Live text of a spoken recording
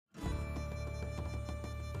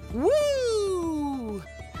Woo!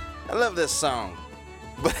 I love this song,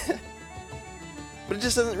 but it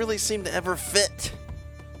just doesn't really seem to ever fit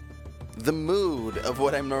the mood of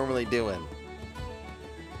what I'm normally doing.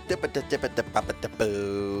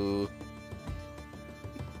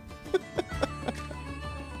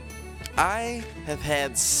 I have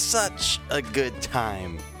had such a good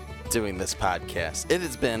time doing this podcast. It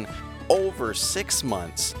has been over 6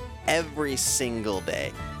 months every single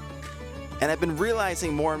day. And I've been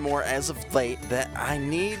realizing more and more as of late that I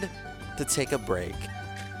need to take a break,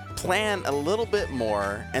 plan a little bit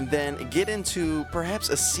more, and then get into perhaps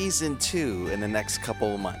a season 2 in the next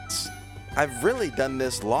couple of months. I've really done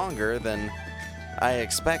this longer than I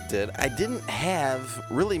expected. I didn't have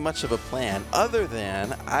really much of a plan other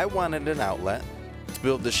than I wanted an outlet to be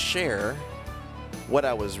able to share what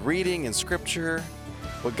I was reading in Scripture,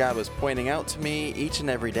 what God was pointing out to me each and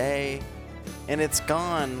every day, and it's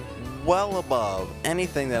gone well above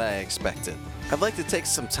anything that I expected. I'd like to take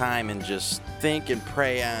some time and just think and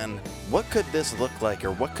pray on what could this look like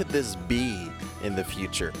or what could this be in the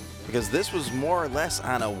future, because this was more or less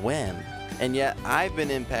on a whim. And yet I've been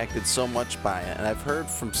impacted so much by it, and I've heard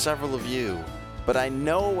from several of you. But I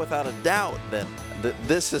know without a doubt that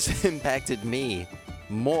this has impacted me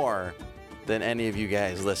more than any of you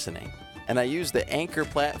guys listening. And I use the Anchor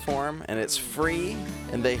platform, and it's free,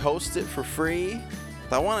 and they host it for free.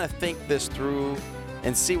 So I want to think this through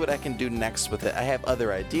and see what I can do next with it. I have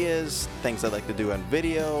other ideas, things I'd like to do on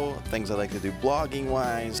video, things I'd like to do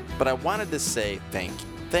blogging-wise. But I wanted to say thank you.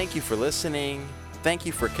 Thank you for listening. Thank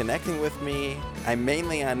you for connecting with me. I'm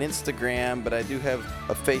mainly on Instagram, but I do have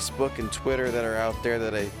a Facebook and Twitter that are out there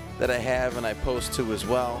that I have and I post to as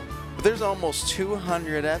well. But there's almost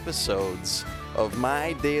 200 episodes of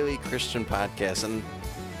my daily Christian podcast. And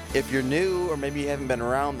if you're new or maybe you haven't been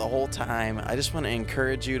around the whole time, I just want to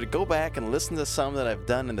encourage you to go back and listen to some that I've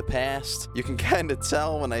done in the past. You can kind of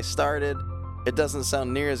tell when I started, it doesn't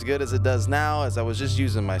sound near as good as it does now, as I was just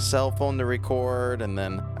using my cell phone to record, and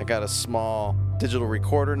then I got a small digital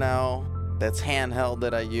recorder now that's handheld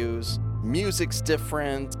that I use. Music's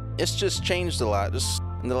different. It's just changed a lot just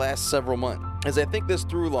in the last several months. As I think this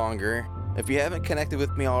through longer, if you haven't connected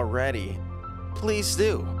with me already, please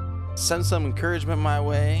do. Send some encouragement my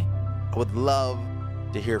way. I would love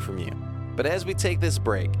to hear from you. But as we take this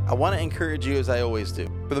break, I want to encourage you as I always do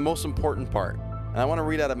for the most important part. And I want to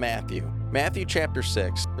read out of Matthew chapter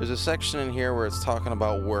 6. There's a section in here where it's talking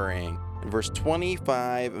about worrying. In verse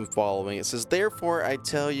 25 and following, it says, "Therefore I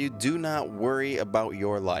tell you, do not worry about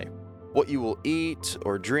your life, what you will eat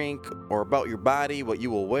or drink, or about your body, what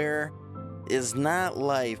you will wear. Is not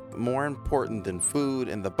life more important than food,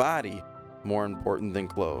 and the body more important than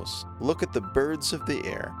clothes? Look at the birds of the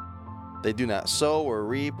air. They do not sow or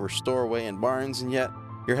reap or store away in barns, and yet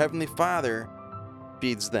your heavenly Father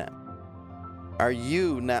feeds them. Are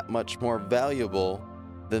you not much more valuable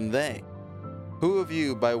than they? Who of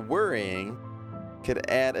you, by worrying, could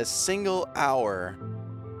add a single hour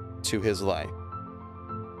to his life?"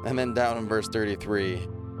 And then down in verse 33, it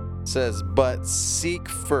says, "But seek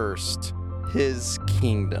first his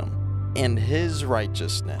kingdom and his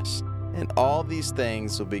righteousness, and all these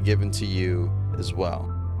things will be given to you as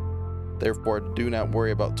well. Therefore, do not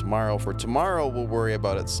worry about tomorrow, for tomorrow will worry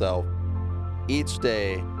about itself. Each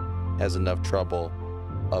day has enough trouble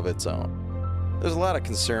of its own." There's a lot of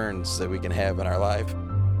concerns that we can have in our life,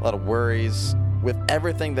 a lot of worries with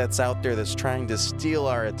everything that's out there that's trying to steal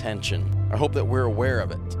our attention. I hope that we're aware of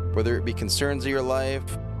it, whether it be concerns of your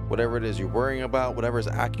life, whatever it is you're worrying about, whatever is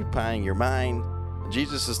occupying your mind.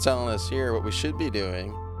 Jesus is telling us here what we should be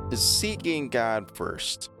doing is seeking God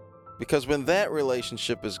first, because when that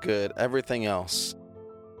relationship is good, everything else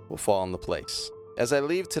will fall into place. As I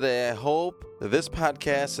leave today, I hope that this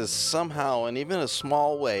podcast has somehow, and even a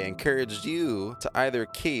small way, encouraged you to either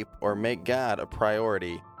keep or make God a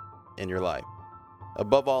priority in your life.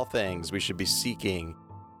 Above all things, we should be seeking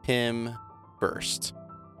Him first.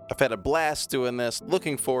 I've had a blast doing this.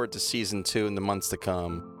 Looking forward to season 2 in the months to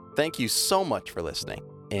come. Thank you so much for listening.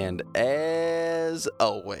 And as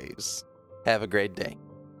always, have a great day.